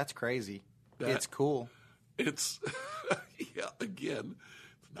 That's crazy. It's cool. It's, again,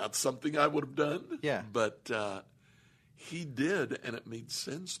 it's not something I would have done. Yeah. But he did, and it made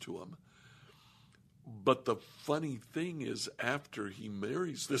sense to him. But the funny thing is, after he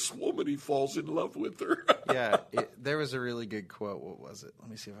marries this woman, he falls in love with her. Yeah, there was a really good quote. What was it? Let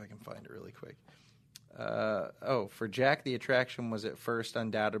me see if I can find it really quick. For Jack, the attraction was at first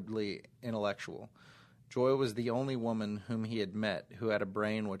undoubtedly intellectual. Joy was the only woman whom he had met who had a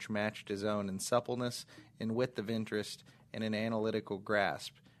brain which matched his own in suppleness, in width of interest, and in analytical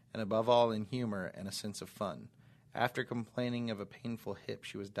grasp, and above all in humor and a sense of fun. After complaining of a painful hip,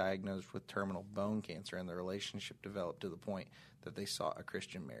 she was diagnosed with terminal bone cancer, and the relationship developed to the point that they sought a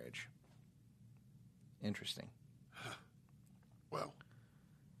Christian marriage. Interesting. Wow.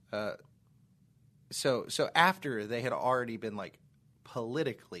 So after they had already been like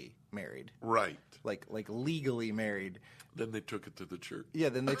politically married, Right. like legally married. Then they took it to the church. Yeah,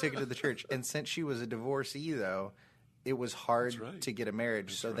 then they took it to the church. And since she was a divorcee, though, it was hard That's right. to get a marriage.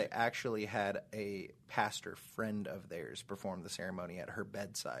 That's so right. they actually had a pastor friend of theirs perform the ceremony at her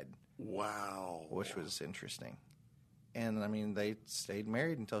bedside, Wow. which was interesting. And, I mean, they stayed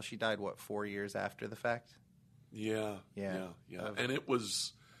married until she died, 4 years after the fact? Yeah. Yeah. And it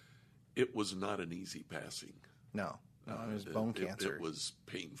was not an easy passing. No, it was bone cancer. It was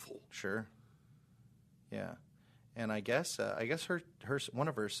painful. Sure. Yeah. And I guess her one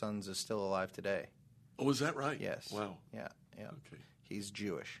of her sons is still alive today. Oh, is that right? Yes. Wow. Yeah. Okay. He's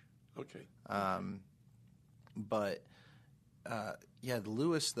Jewish. Okay. But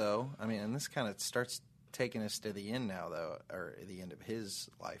Lewis, though, I mean, and this kind of starts taking us to the end now, though, or the end of his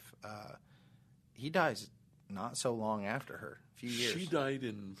life. He dies not so long after her, a few years. She died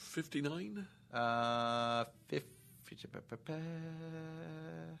in 59?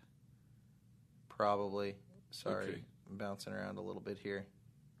 Probably. Sorry, Okay. I'm bouncing around a little bit here.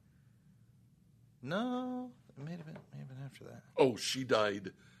 No, it may have been after that. Oh, she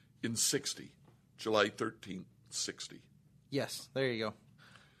died in 60. July 13th, 60. Yes, there you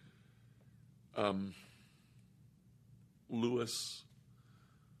go. Lewis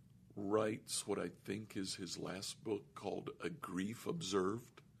writes what I think is his last book called A Grief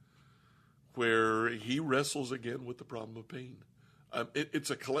Observed, where he wrestles again with the problem of pain. It's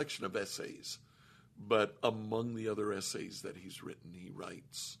a collection of essays, but among the other essays that he's written, he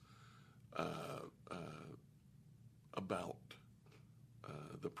writes about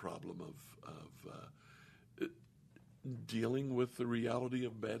the problem of dealing with the reality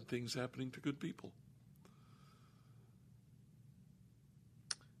of bad things happening to good people.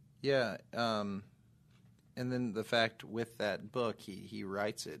 Yeah, and then the fact with that book, he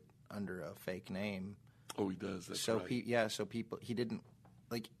writes it under a fake name. Oh, he does. That's So right. so people he didn't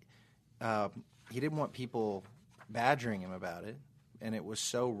want people badgering him about it, and it was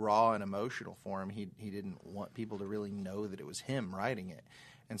so raw and emotional for him. He didn't want people to really know that it was him writing it.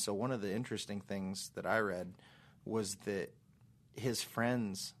 And so one of the interesting things that I read was that his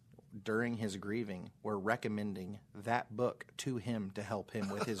friends during his grieving were recommending that book to him to help him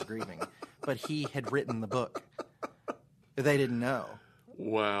with his grieving, but he had written the book. They didn't know.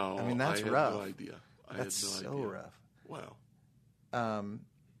 Wow. I mean, that's I had rough. No idea. That's so rough. Wow. I'm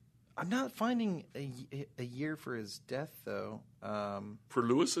not finding a year for his death, though. For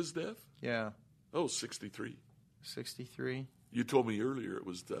Lewis's death? Yeah, Oh, 63. 63. You told me earlier it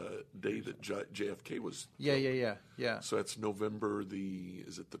was the day that JFK was. Yeah. So that's November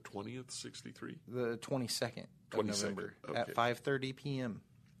is it the 20th, 63? The 22nd of 22nd, November okay. at 5:30 p.m.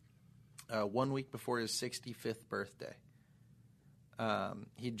 1 week before his 65th birthday.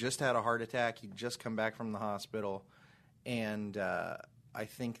 He just had a heart attack. He'd just come back from the hospital, and I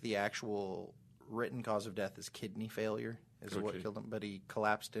think the actual written cause of death is kidney failure is what Okay. killed him. But he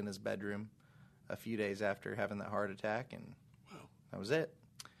collapsed in his bedroom a few days after having that heart attack, and Wow. that was it.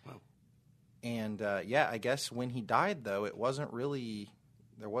 Wow. And I guess when he died, though, there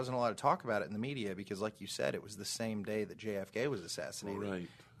wasn't a lot of talk about it in the media because, like you said, it was the same day that JFK was assassinated. Right.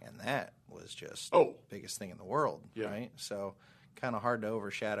 And that was just Oh. the biggest thing in the world, Yeah. right? So kind of hard to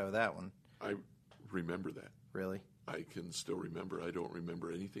overshadow that one, I remember that. really. I can still remember. I don't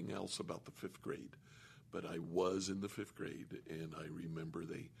remember anything else about the 5th grade, but I was in the 5th grade, and I remember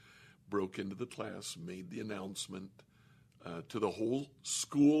they broke into the class, made the announcement to the whole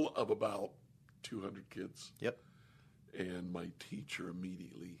school of about 200 kids. Yep. And my teacher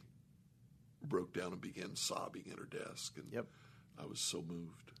immediately broke down and began sobbing at her desk. And Yep. I was so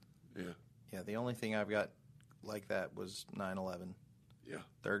moved. Yeah. Yeah, the only thing I've got like that was 9/11. Yeah.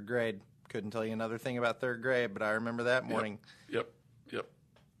 3rd grade. Couldn't tell you another thing about 3rd grade, but I remember that morning. Yep.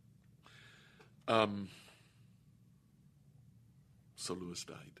 So Lewis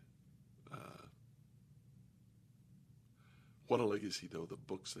died. What a legacy, though, the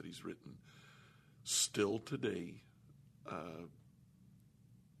books that he's written. Still today,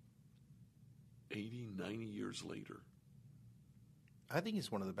 80, 90 years later, I think he's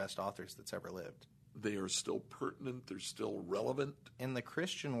one of the best authors that's ever lived. they are still pertinent. They're still relevant. In the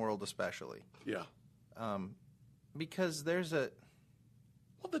Christian world especially. Yeah. Because there's Well,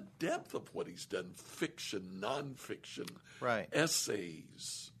 the depth of what he's done, fiction, nonfiction, right.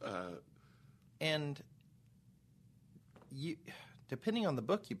 essays. And you, depending on the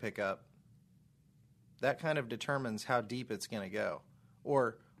book you pick up, that kind of determines how deep it's going to go,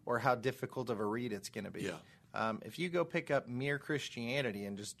 or how difficult of a read it's going to be. Yeah. If you go pick up Mere Christianity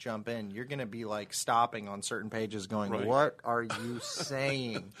and just jump in, you're going to be like stopping on certain pages going, Right. what are you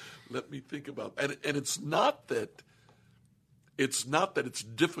saying? Let me think about and it's not that it's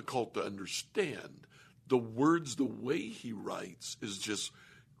difficult to understand. The words, the way he writes is just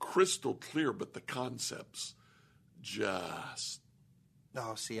crystal clear, but the concepts just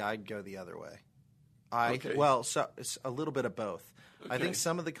Oh, see, I'd go the other way. Okay. Well, so it's a little bit of both. I Okay. think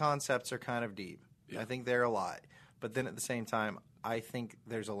some of the concepts are kind of deep. Yeah. I think they're a lot. But then at the same time, I think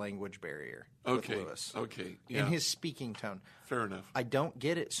there's a language barrier okay. with Lewis. Okay. Yeah. In his speaking tone. Fair enough. I don't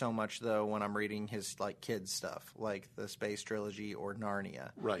get it so much though when I'm reading his like kids stuff, like the Space Trilogy or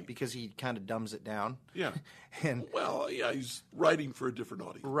Narnia, Right. Because he kind of dumbs it down. Yeah. And Well, yeah, he's writing for a different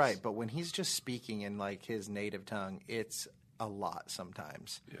audience. right, but when he's just speaking in like his native tongue, it's a lot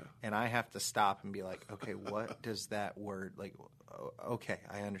sometimes. Yeah. And I have to stop and be like, okay, what does that word like? Okay,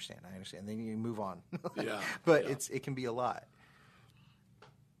 I understand. And then you move on. Yeah, But yeah. it can be a lot.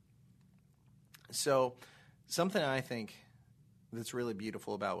 So, something I think that's really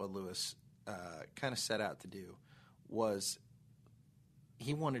beautiful about what Lewis kind of set out to do was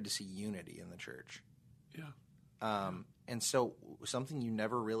he wanted to see unity in the church. Yeah. And so, something you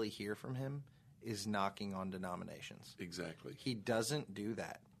never really hear from him is knocking on denominations. Exactly. He doesn't do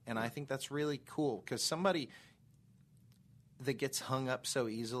that. And I think that's really cool because somebody that gets hung up so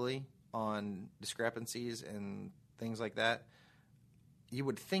easily on discrepancies and things like that, you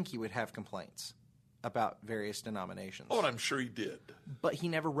would think he would have complaints about various denominations. Oh, and I'm sure he did. But he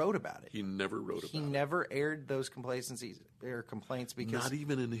never wrote about it. He never wrote He about it. never aired those complacencies or complaints because Not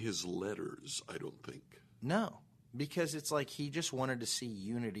even in his letters, I don't think. no, because it's like he just wanted to see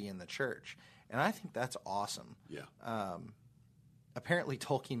unity in the church. And I think that's awesome. Yeah. Apparently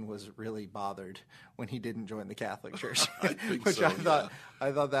Tolkien was really bothered when he didn't join the Catholic Church, I think which so,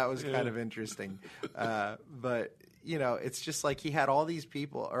 I thought that was kind of interesting. But you know, it's just like he had all these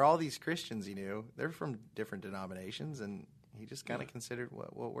people or all these Christians he knew. They're from different denominations, and he just kind of considered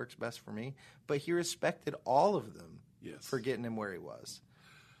what works best for me. But he respected all of them Yes. for getting him where he was.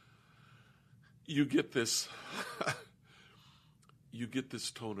 You get this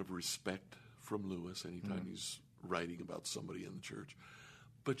tone of respect from Lewis anytime he's writing about somebody in the church.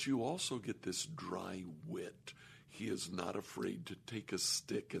 But you also get this dry wit. He is not afraid to take a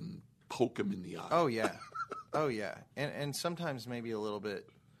stick and poke him in the eye. Oh yeah, oh yeah, and sometimes maybe a little bit.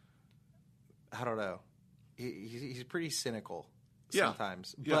 I don't know. He's pretty cynical Yeah.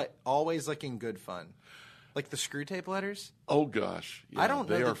 sometimes, Yeah. but always looking good fun. Like the Screw Tape letters, Oh, gosh. Yeah, I don't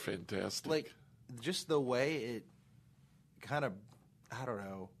know They are that- fantastic. like just the way it kind of, I don't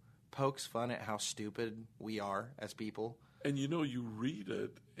know, pokes fun at how stupid we are as people. and you read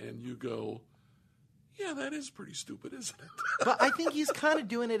it and you go, yeah, that is pretty stupid, isn't it? But I think he's kind of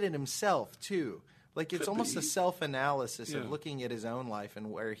doing it in himself too. Like it's Could almost be. a self-analysis Yeah. of looking at his own life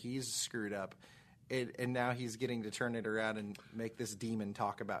and where he's screwed up, and now he's getting to turn it around and make this demon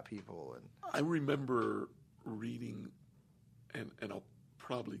talk about people. And I remember reading, and I'll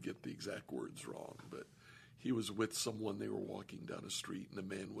probably get the exact words wrong, but he was with someone, they were walking down a street, and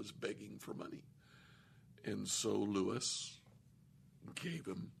the man was begging for money. And so Lewis gave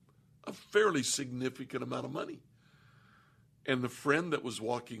him a fairly significant amount of money. And the friend that was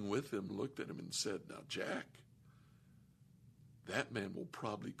walking with him looked at him and said, now, Jack, that man will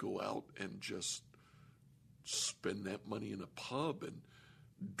probably go out and just spend that money in a pub and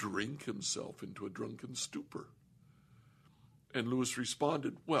drink himself into a drunken stupor. And Lewis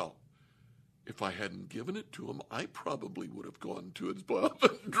responded, well, if I hadn't given it to him, I probably would have gone to his pub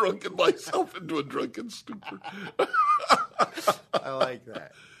and drunken myself into a drunken stupor. I like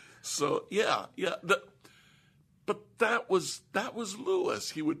that. So, yeah. But that was Lewis.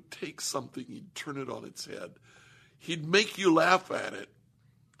 He would take something, he'd turn it on its head. He'd make you laugh at it,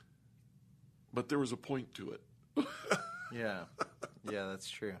 but there was a point to it. Yeah, that's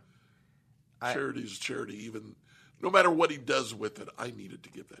true. Charity is charity, even no matter what he does with it. I needed to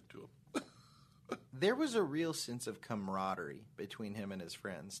give that to him. There was a real sense of camaraderie between him and his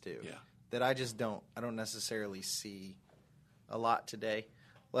friends too. Yeah. That I don't necessarily see a lot today.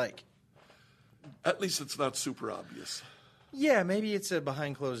 Like, At least it's not super obvious. yeah, maybe it's a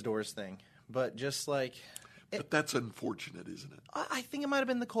behind closed doors thing, but just like But that's unfortunate, isn't it? I think it might have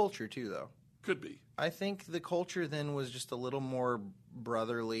been the culture too, though. Could be. I think the culture then was just a little more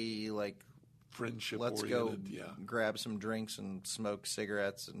brotherly, like Friendship let's go oriented, yeah. grab some drinks and smoke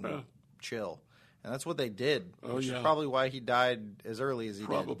cigarettes and Yeah. chill. And that's what they did, Oh, which yeah. is probably why he died as early as he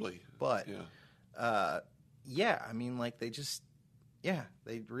Probably. did. But, Yeah. yeah, I mean, like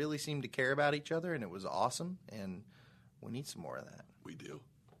they really seemed to care about each other, and it was awesome, and we need some more of that. We do.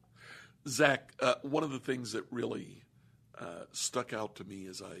 Zach, one of the things that really stuck out to me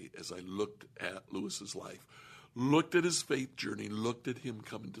as I looked at Lewis's life, looked at his faith journey, looked at him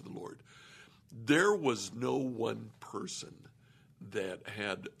coming to the Lord, there was no one person that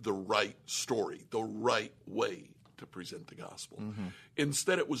had the right story, the right way to present the gospel. Mm-hmm.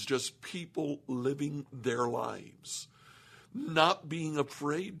 Instead, it was just people living their lives, not being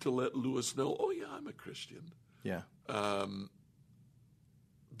afraid to let Lewis know, oh, yeah, I'm a Christian. Yeah. The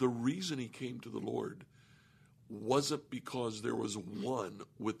reason he came to the Lord wasn't because there was one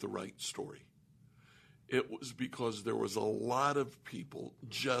with the right story. It was because there was a lot of people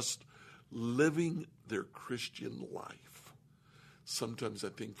just living their Christian life. Sometimes I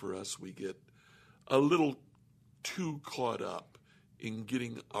think for us, we get a little too caught up in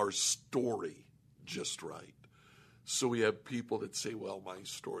getting our story just right. So we have people that say, well, my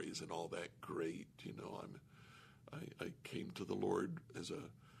story isn't all that great. You know, I came to the Lord as a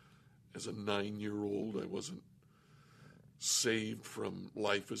 9-year-old. I wasn't saved from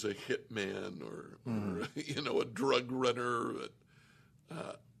life as a hitman or you know, a drug runner.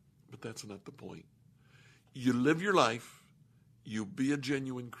 But that's not the point. You live your life. You be a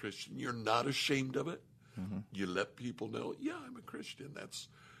genuine Christian. You're not ashamed of it. Mm-hmm. You let people know, yeah, I'm a Christian. That's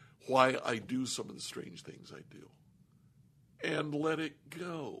why I do some of the strange things I do. And let it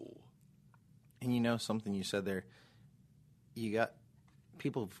go. And you know something you said there,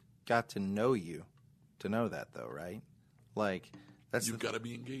 people have got to know you to know that, though, right? Like, you've got to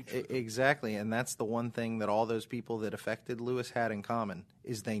be engaged with exactly, and that's the one thing that all those people that affected Lewis had in common,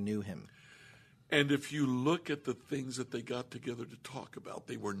 is they knew him. And if you look at the things that they got together to talk about,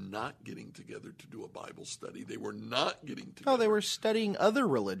 they were not getting together to do a Bible study. They were not getting together. No, they were studying other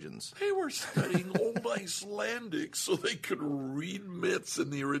religions. They were studying Old Icelandic so they could read myths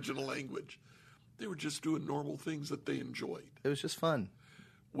in the original language. They were just doing normal things that they enjoyed. It was just fun.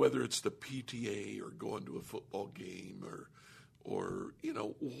 Whether it's the PTA or going to a football game or you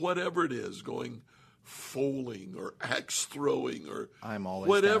know, whatever it is, going foaling or axe throwing or I'm always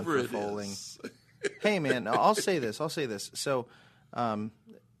whatever down for it foaling. is. Hey, man, I'll say this. So on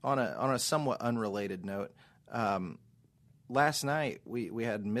a somewhat unrelated note, last night we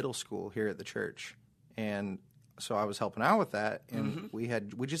had middle school here at the church, and so I was helping out with that, and we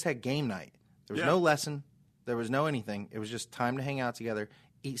just had game night. There was no lesson. There was no anything. It was just time to hang out together,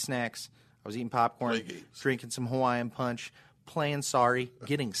 eat snacks. I was eating popcorn, drinking some Hawaiian Punch, playing Sorry,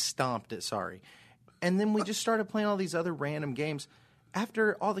 getting stomped at Sorry. And then we just started playing all these other random games.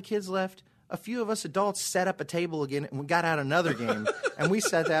 After all the kids left, a few of us adults set up a table again, and we got out another game. And we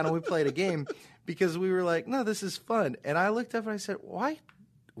sat down and we played a game because we were like, no, this is fun. And I looked up and I said, why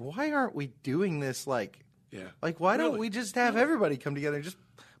aren't we doing this why don't we just have everybody come together and just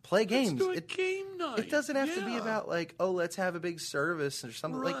play games? Let's do a game night. It doesn't have to be about like, oh, let's have a big service or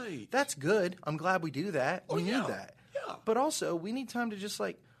something. Right. Like, that's good. I'm glad we do that. We need that. Yeah. But also, we need time to just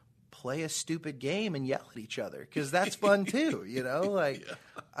like play a stupid game and yell at each other, because that's fun too, you know? Like,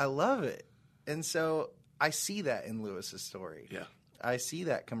 I love it. And so I see that in Lewis's story. Yeah. I see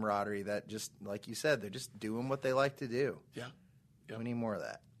that camaraderie, that just, like you said, they're just doing what they like to do. Yeah. We need more of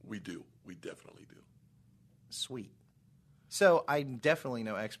that. We do. We definitely do. Sweet. So I'm definitely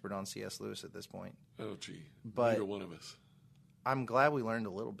no expert on C.S. Lewis at this point. Oh, gee. But neither one of us. I'm glad we learned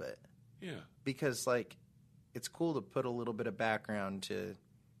a little bit. Yeah. Because, like, it's cool to put a little bit of background to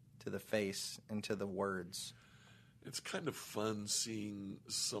the face and to the words. It's kind of fun seeing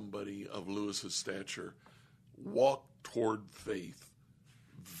somebody of Lewis's stature walk toward faith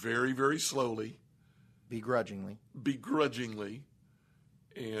very, very slowly. Begrudgingly.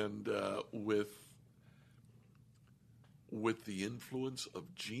 And with the influence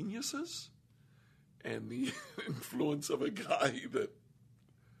of geniuses and the influence of a guy that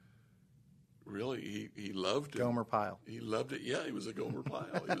really he loved it. Gomer Pyle. He loved it. Yeah, he was a Gomer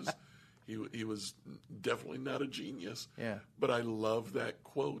Pyle. He was definitely not a genius. Yeah. But I love that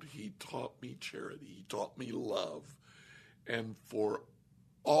quote. He taught me charity. He taught me love. And for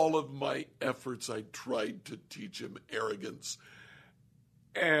all of my efforts, I tried to teach him arrogance.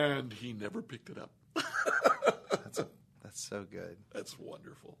 And he never picked it up. That's so good. That's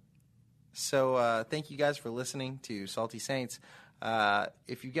wonderful. So thank you guys for listening to Salty Saints.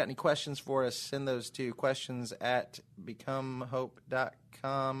 If you've got any questions for us, send those to questions at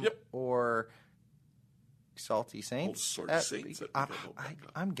becomehope.com or Salty Saints.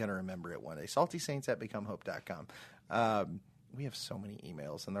 I'm going to remember it one day. Salty Saints at becomehope.com. We have so many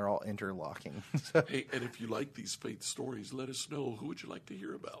emails, and they're all interlocking. Hey, and if you like these faith stories, let us know. Who would you like to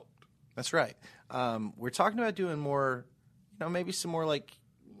hear about? That's right. We're talking about doing more, maybe some more like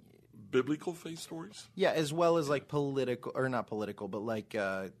biblical faith stories? Yeah, as well as like political, or not political, but like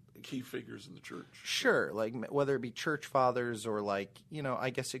key figures in the church. Sure, like whether it be church fathers or like, I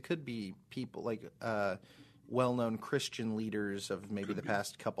guess it could be people like well-known Christian leaders of maybe the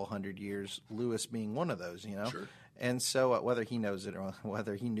past couple hundred years, Lewis being one of those, Sure. And so whether he knows it or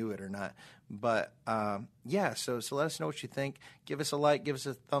whether he knew it or not. But so let us know what you think. Give us a like, give us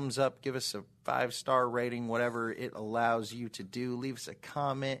a thumbs up, give us a 5-star rating, whatever it allows you to do. Leave us a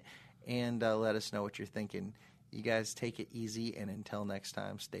comment and let us know what you're thinking. You guys take it easy, and until next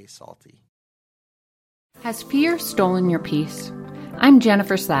time, stay salty. Has fear stolen your peace? I'm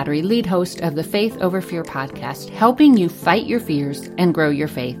Jennifer Slattery, lead host of the Faith Over Fear podcast, helping you fight your fears and grow your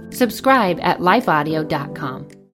faith. Subscribe at lifeaudio.com.